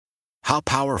How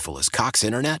powerful is Cox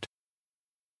Internet?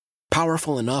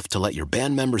 Powerful enough to let your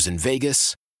band members in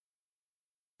Vegas,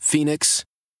 Phoenix,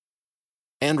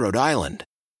 and Rhode Island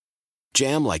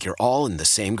jam like you're all in the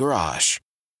same garage.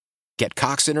 Get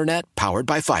Cox Internet powered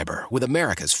by fiber with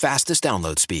America's fastest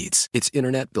download speeds. It's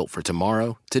internet built for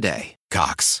tomorrow, today.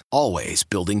 Cox, always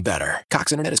building better.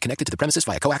 Cox Internet is connected to the premises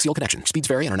via coaxial connection. Speeds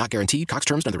vary and are not guaranteed. Cox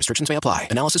terms and other restrictions may apply.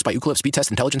 Analysis by Ookla Speed Test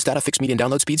Intelligence Data. Fixed median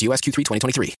download speeds. US Q3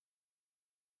 2023.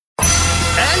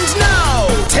 And now,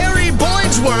 Terry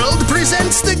Boyd's World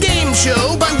presents the game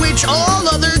show by which all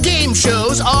other game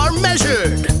shows are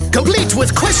measured. Complete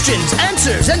with questions,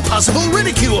 answers, and possible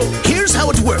ridicule. Here's how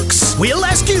it works. We'll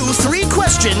ask you 3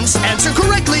 questions, answer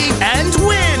correctly, and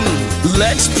win.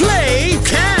 Let's play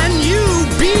Can You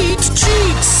Beat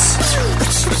Cheats?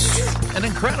 An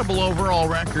incredible overall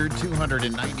record,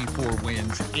 294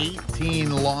 wins,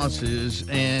 18 losses,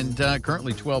 and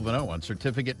currently 12-0 on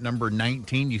certificate number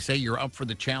 19. You say you're up for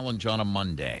the challenge on a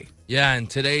Monday. Yeah, and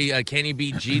today, Can You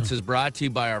Beat Cheats is brought to you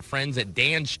by our friends at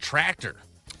Dan's Tractor.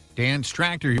 Dan's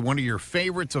Tractor, one of your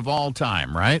favorites of all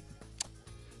time, right?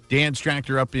 Dan's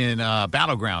Tractor up in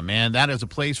Battleground, man. That is a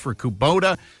place for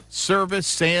Kubota service,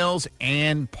 sales,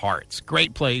 and parts.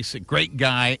 Great place, a great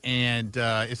guy, and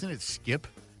isn't it Skip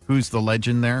who's the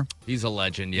legend there? He's a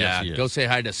legend, yeah. Yes, Go say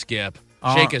hi to Skip.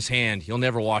 Shake his hand. You'll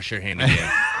never wash your hand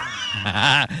again.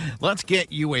 Let's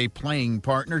get you a playing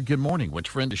partner. Good morning. Which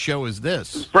friend of the show is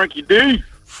this? Frankie D.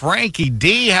 Frankie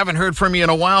D. Haven't heard from you in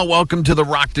a while. Welcome to the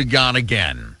Rock to God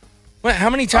again. Wait, how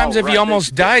many times have you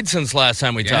almost died since last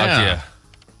time we talked to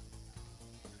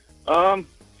you?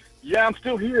 Yeah, I'm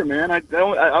still here, man.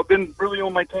 I've been really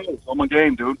on my toes, on my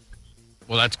game, dude.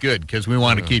 Well, that's good because we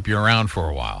want to keep you around for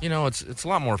a while. You know, it's a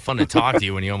lot more fun to talk to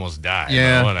you when you almost die.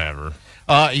 Yeah. Whatever.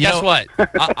 Guess what?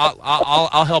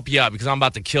 I'll help you out because I'm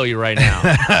about to kill you right now.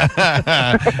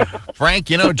 Frank,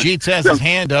 Jeets has his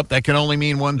hand up. That can only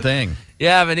mean one thing.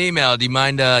 Yeah, I have an email. Do you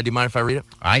mind if I read it?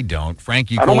 I don't.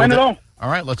 Frank, I don't mind at all. All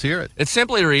right, let's hear it. It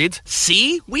simply reads,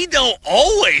 "See, we don't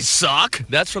always suck."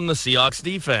 That's from the Seahawks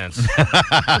defense.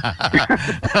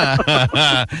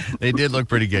 They did look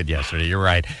pretty good yesterday. You're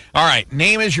right. All right,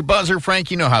 name is your buzzer, Frank.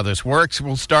 You know how this works.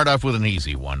 We'll start off with an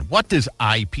easy one. What does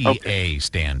IPA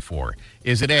stand for?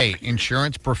 Is it A,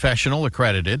 Insurance Professional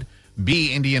Accredited,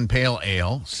 B, Indian Pale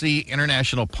Ale, C,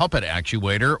 International Puppet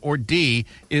Actuator, or D,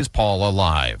 is Paul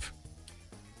alive?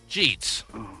 Jeets.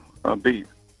 B.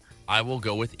 I will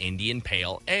go with Indian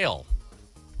Pale Ale.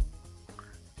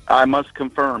 I must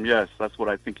confirm, yes, that's what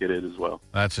I think it is as well.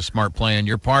 That's a smart play on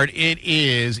your part. It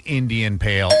is Indian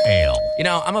Pale Ale.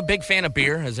 I'm a big fan of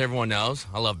beer, as everyone knows.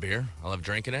 I love beer. I love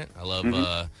drinking it. I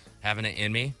love having it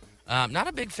in me. Not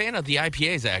a big fan of the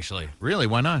IPAs, actually. Really?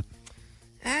 Why not?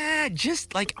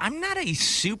 I'm not a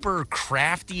super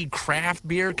crafty craft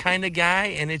beer kind of guy,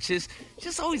 and it's just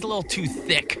always a little too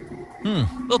thick. A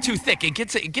little too thick. It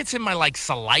gets in my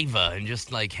saliva and just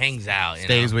hangs out.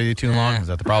 Stays with you too long. Is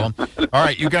that the problem? All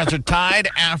right, you guys are tied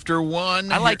after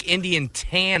one. I like Indian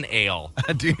Tan Ale.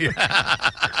 Do you?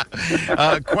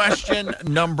 Question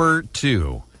number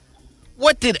 2.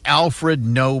 What did Alfred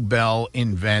Nobel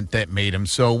invent that made him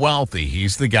so wealthy?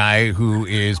 He's the guy who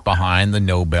is behind the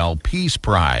Nobel Peace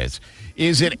Prize.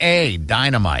 Is it A,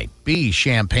 dynamite, B,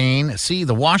 champagne, C,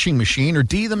 the washing machine, or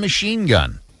D, the machine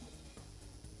gun?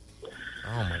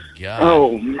 Oh, my God.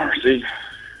 Oh, mercy.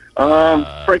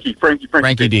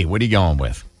 Frankie D, what are you going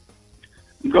with?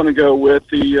 I'm going to go with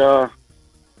the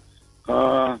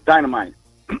dynamite.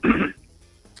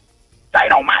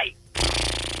 Dynamite.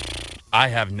 I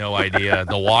have no idea.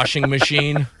 The washing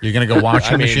machine? You're going to go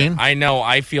washing machine? I know.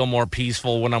 I feel more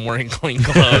peaceful when I'm wearing clean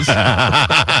clothes.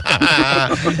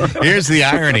 Here's the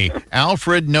irony.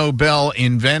 Alfred Nobel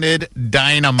invented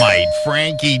dynamite.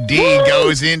 Frankie D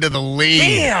goes into the lead.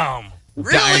 Damn.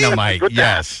 Really? Dynamite,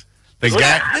 yes. This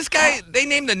guy, they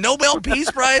named the Nobel Peace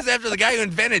Prize after the guy who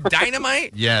invented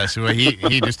dynamite? Yes, well, he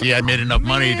had made enough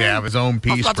money to have his own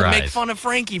Peace Prize. I was about Prize. to make fun of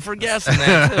Frankie for guessing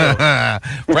that,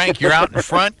 too. Frank, you're out in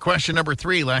front. Question number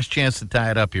 3, last chance to tie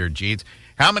it up here, Jeets.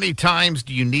 How many times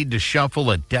do you need to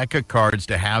shuffle a deck of cards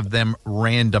to have them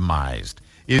randomized?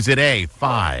 Is it A,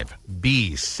 5,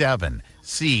 B, 7,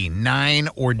 C, 9,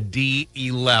 or D,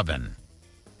 11?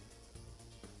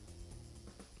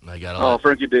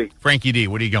 Frankie D. Frankie D,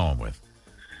 what are you going with?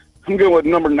 I'm going with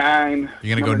number 9.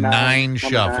 You're going to go 9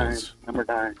 shuffles. Number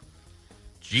 9.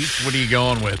 Jeets, what are you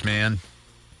going with, man?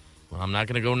 Well, I'm not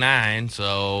going to go 9,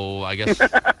 so I guess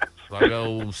I'll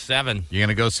go 7. You're going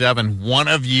to go 7. One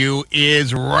of you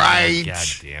is right. God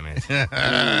damn it.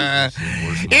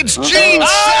 It's Jeets. 7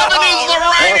 is the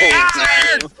right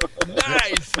answer.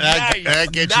 Nice. That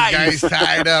gets you guys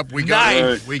tied up. We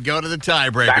go to the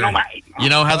tiebreaker. Dynamite. You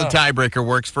know how the tiebreaker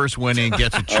works. First winning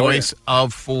gets a choice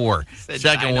of 4.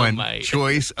 Second one, dynamite.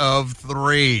 choice of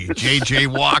 3. J.J.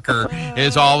 Walker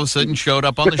has all of a sudden showed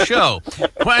up on the show.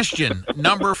 Question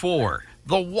number 4.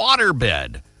 The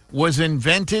waterbed was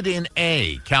invented in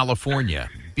A, California,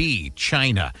 B,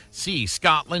 China, C,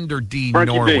 Scotland, or D,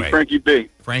 Norway? Frankie B.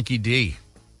 Frankie D.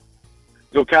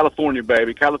 Go California,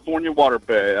 baby. California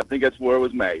waterbed. I think that's where it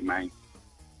was made, man.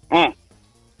 Come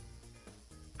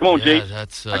on, G.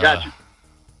 That's, I got you.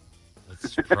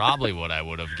 That's probably what I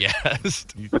would have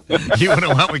guessed. You would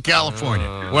have went with California.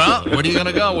 Well, what are you going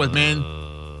to go with, man?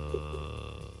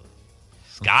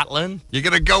 Scotland? You're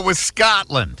going to go with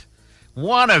Scotland.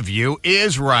 One of you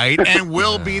is right and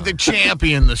will be the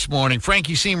champion this morning. Frank,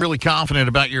 you seem really confident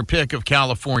about your pick of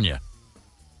California.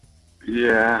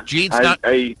 Yeah. Jeet's not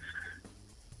Go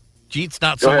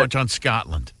so ahead. much on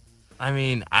Scotland. I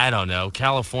mean, I don't know.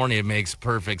 California makes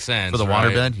perfect sense. For the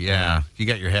right? waterbed? Yeah. You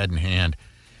got your head in hand.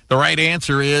 The right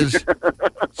answer is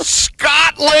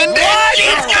Scotland. And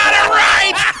Jeet's got it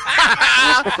right.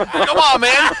 Come on,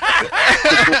 man.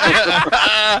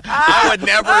 I would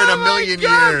never in a million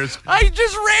years. I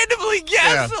just randomly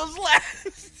guessed Yeah. those last two.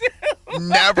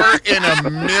 Never in a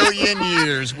million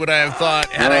years would I have thought,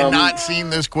 had I not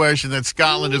seen this question, that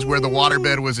Scotland is where the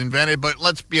waterbed was invented. But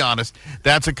let's be honest,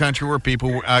 that's a country where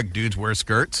dudes wear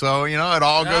skirts. So, it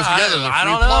all goes together. They're I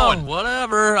don't free-flowing. know.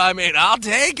 Whatever. I mean, I'll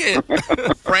take it.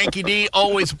 Frankie D,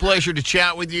 always a pleasure to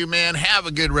chat with you, man. Have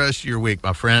a good rest of your week,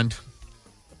 my friend.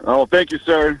 Oh, thank you,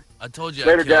 sir. I told you.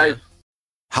 Later, I'd kill guys. you.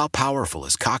 How powerful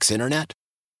is Cox Internet?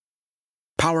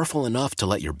 Powerful enough to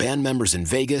let your band members in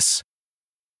Vegas,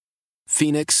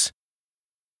 Phoenix,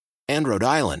 and Rhode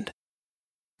Island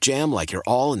jam like you're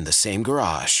all in the same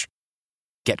garage.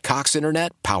 Get Cox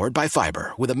Internet powered by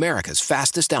fiber with America's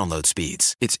fastest download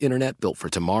speeds. It's internet built for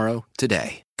tomorrow,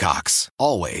 today. Cox,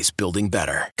 always building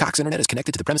better. Cox Internet is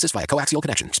connected to the premises via coaxial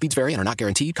connection. Speeds vary and are not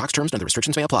guaranteed. Cox terms and other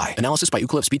restrictions may apply. Analysis by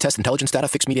Ookla of Speed Test Intelligence Data.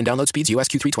 Fixed median download speeds. US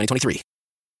Q3 2023.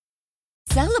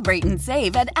 Celebrate and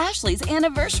save at Ashley's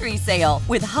Anniversary Sale.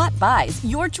 With Hot Buys,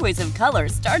 your choice of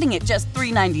colors starting at just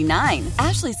 $3.99.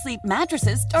 Ashley Sleep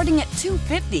mattresses starting at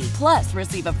 $2.50. Plus,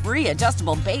 receive a free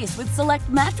adjustable base with select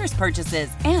mattress purchases.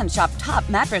 And shop top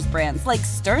mattress brands like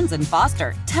Stearns &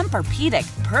 Foster,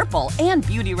 Tempur-Pedic, Purple, and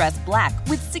Beautyrest Black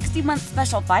with 60-month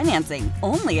special financing.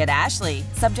 Only at Ashley.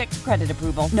 Subject to credit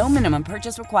approval. No minimum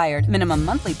purchase required. Minimum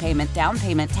monthly payment, down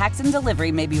payment, tax, and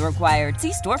delivery may be required.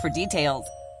 See store for details.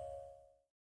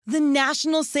 The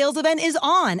national sales event is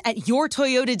on at your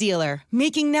Toyota dealer,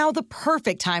 making now the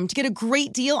perfect time to get a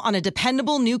great deal on a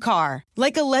dependable new car.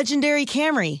 Like a legendary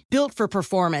Camry, built for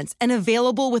performance and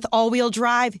available with all-wheel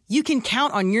drive, you can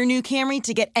count on your new Camry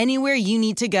to get anywhere you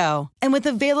need to go. And with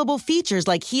available features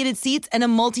like heated seats and a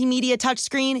multimedia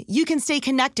touchscreen, you can stay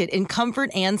connected in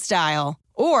comfort and style.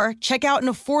 Or check out an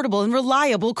affordable and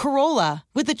reliable Corolla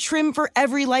with a trim for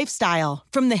every lifestyle.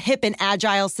 From the hip and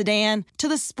agile sedan to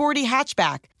the sporty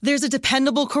hatchback, there's a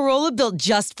dependable Corolla built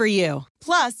just for you.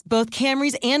 Plus, both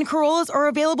Camrys and Corollas are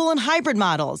available in hybrid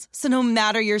models, so no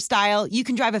matter your style, you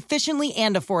can drive efficiently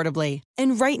and affordably.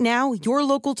 And right now, your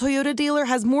local Toyota dealer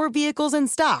has more vehicles in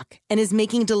stock and is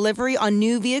making delivery on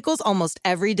new vehicles almost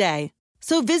every day.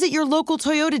 So visit your local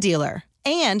Toyota dealer.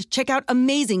 And check out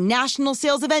amazing national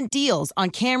sales event deals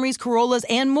on Camrys, Corollas,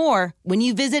 and more when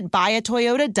you visit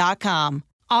buyatoyota.com.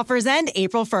 Offers end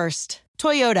April 1st.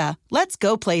 Toyota, let's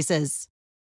go places.